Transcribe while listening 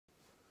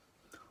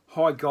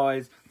Hi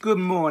guys, good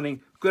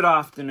morning, good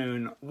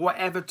afternoon,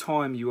 whatever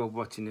time you are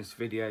watching this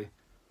video.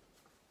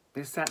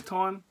 It's that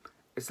time,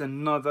 it's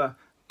another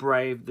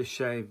Brave the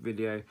Shave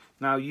video.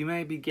 Now you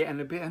may be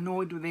getting a bit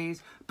annoyed with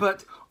these,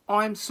 but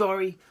I'm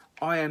sorry,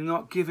 I am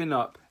not giving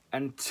up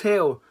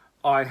until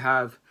I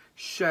have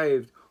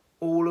shaved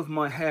all of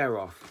my hair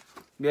off.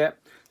 Yep,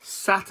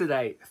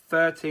 Saturday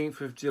 13th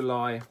of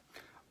July,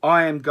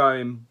 I am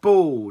going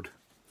bald.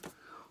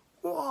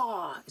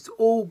 Oh, it's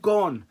all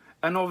gone.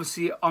 And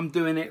obviously I'm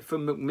doing it for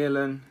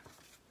MacMillan.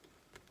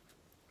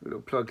 A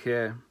little plug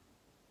here.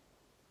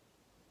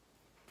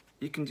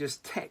 You can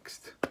just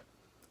text.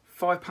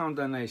 £5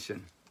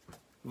 donation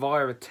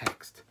via a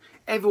text.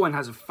 Everyone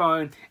has a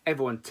phone.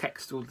 Everyone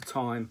texts all the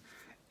time.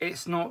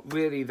 It's not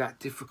really that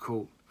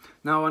difficult.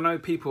 Now I know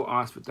people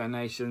ask for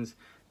donations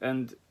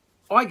and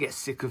I get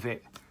sick of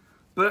it.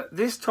 But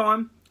this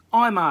time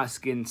I'm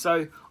asking.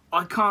 So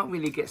I can't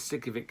really get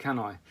sick of it, can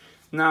I?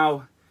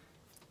 Now,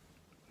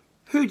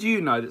 who do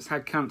you know that's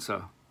had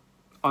cancer?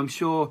 I'm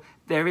sure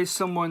there is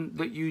someone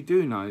that you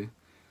do know.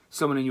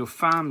 Someone in your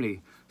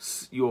family,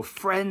 your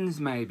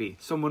friends maybe,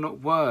 someone at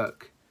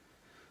work,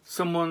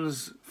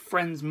 someone's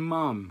friend's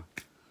mum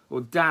or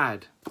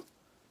dad.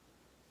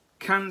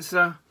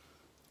 Cancer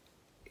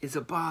is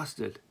a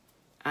bastard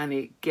and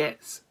it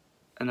gets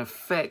and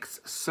affects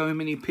so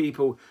many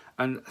people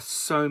and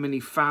so many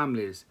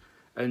families.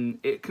 And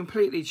it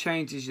completely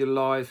changes your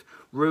life,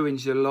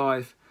 ruins your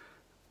life.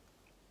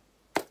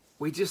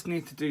 We just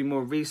need to do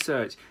more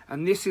research.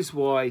 And this is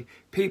why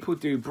people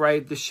do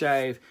Brave the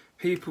Shave.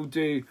 People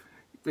do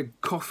the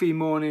coffee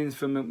mornings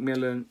for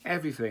MacMillan.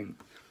 Everything.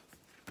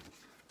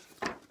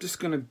 Just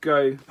going to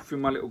go through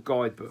my little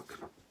guidebook.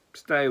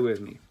 Stay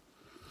with me.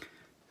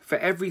 For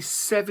every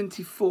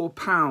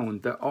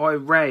 £74 that I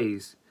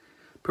raise,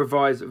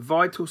 provides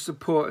vital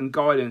support and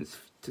guidance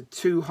to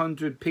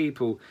 200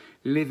 people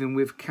living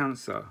with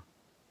cancer.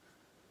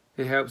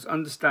 It helps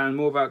understand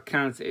more about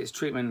cancer, its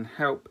treatment and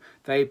help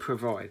they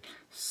provide.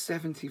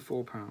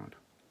 £74.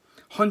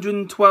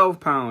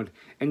 £112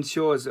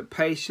 ensures that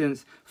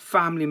patients,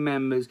 family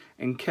members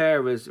and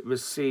carers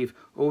receive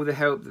all the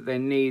help that they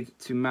need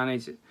to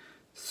manage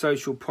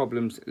social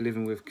problems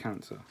living with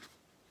cancer.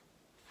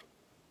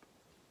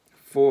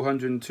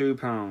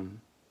 £402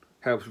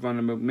 helps run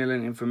a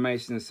MacMillan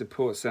Information and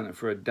Support Centre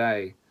for a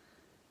day.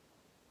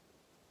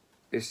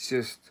 It's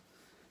just,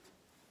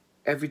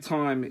 every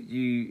time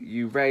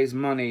you raise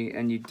money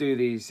and you do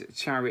these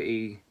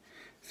charity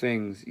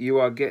things, you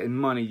are getting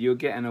money, you're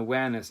getting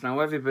awareness.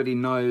 Now everybody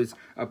knows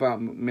about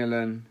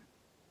MacMillan.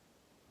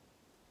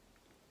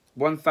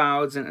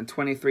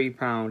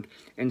 £1,023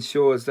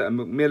 ensures that a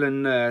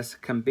MacMillan nurse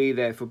can be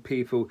there for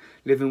people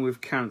living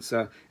with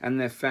cancer and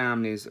their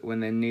families when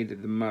they need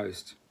it the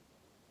most.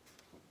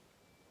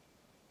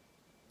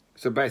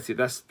 So basically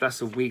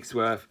that's a week's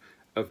worth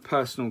of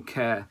personal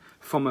care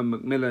from a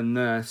MacMillan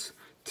nurse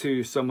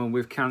to someone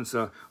with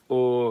cancer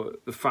or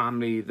the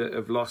family that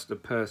have lost a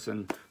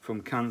person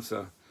from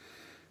cancer.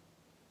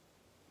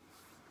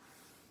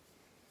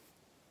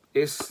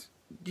 You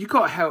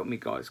got to help me,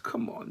 guys.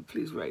 Come on,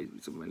 please raise me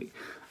some money.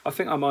 I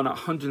think I'm on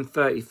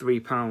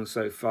 £133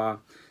 so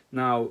far.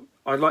 Now,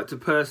 I'd like to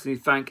personally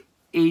thank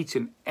each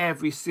and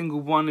every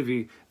single one of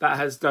you that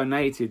has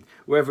donated,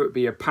 whether it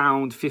be £1,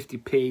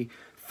 50p,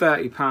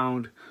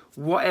 £30,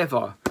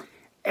 whatever.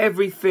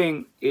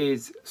 Everything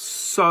is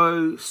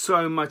so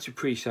much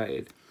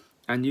appreciated,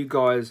 and you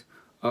guys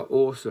are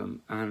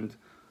awesome. And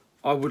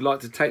I would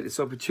like to take this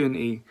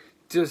opportunity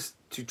just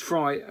to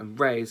try and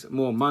raise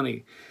more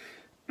money.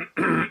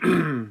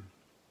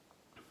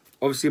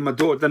 Obviously my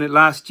daughter done it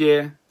last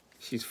year.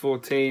 She's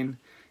 14.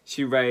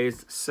 She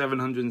raised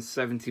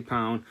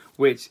 £770,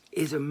 which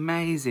is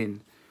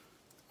amazing.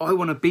 I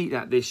want to beat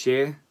that this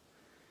year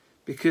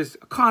because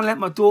I can't let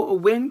my daughter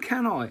win,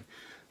 can I?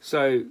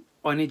 So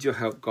I need your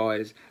help,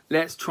 guys.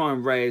 Let's try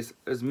and raise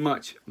as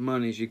much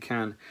money as you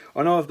can.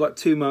 I know I've got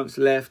 2 months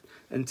left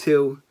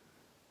until...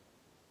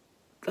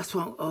 That's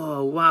what...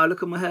 Oh, wow,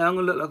 look at my hair. I'm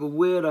going to look like a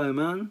weirdo,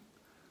 man.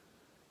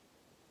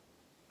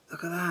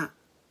 Look at that.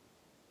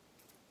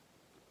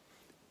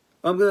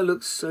 I'm going to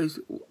look so...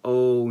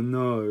 Oh,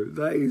 no.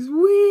 That is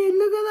weird.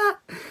 Look at that.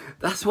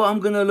 That's what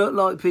I'm going to look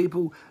like,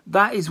 people.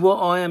 That is what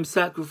I am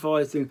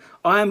sacrificing.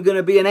 I am going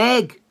to be an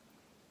egg.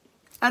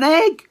 An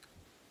egg.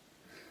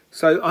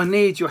 So I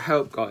need your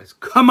help, guys.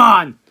 Come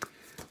on.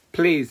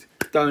 Please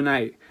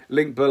donate.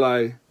 Link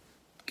below.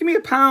 Give me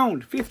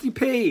 £1,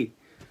 50p.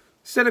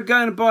 Instead of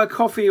going to buy a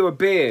coffee or a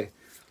beer,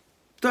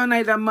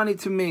 donate that money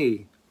to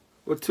me.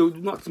 Or to,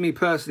 not to me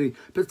personally,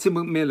 but to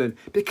MacMillan.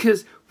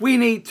 Because we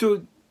need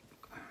to...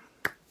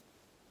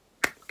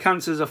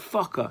 Cancer's a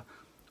fucker.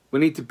 We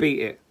need to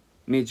beat it.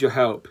 Need your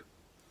help.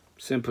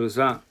 Simple as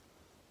that.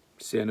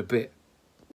 See you in a bit.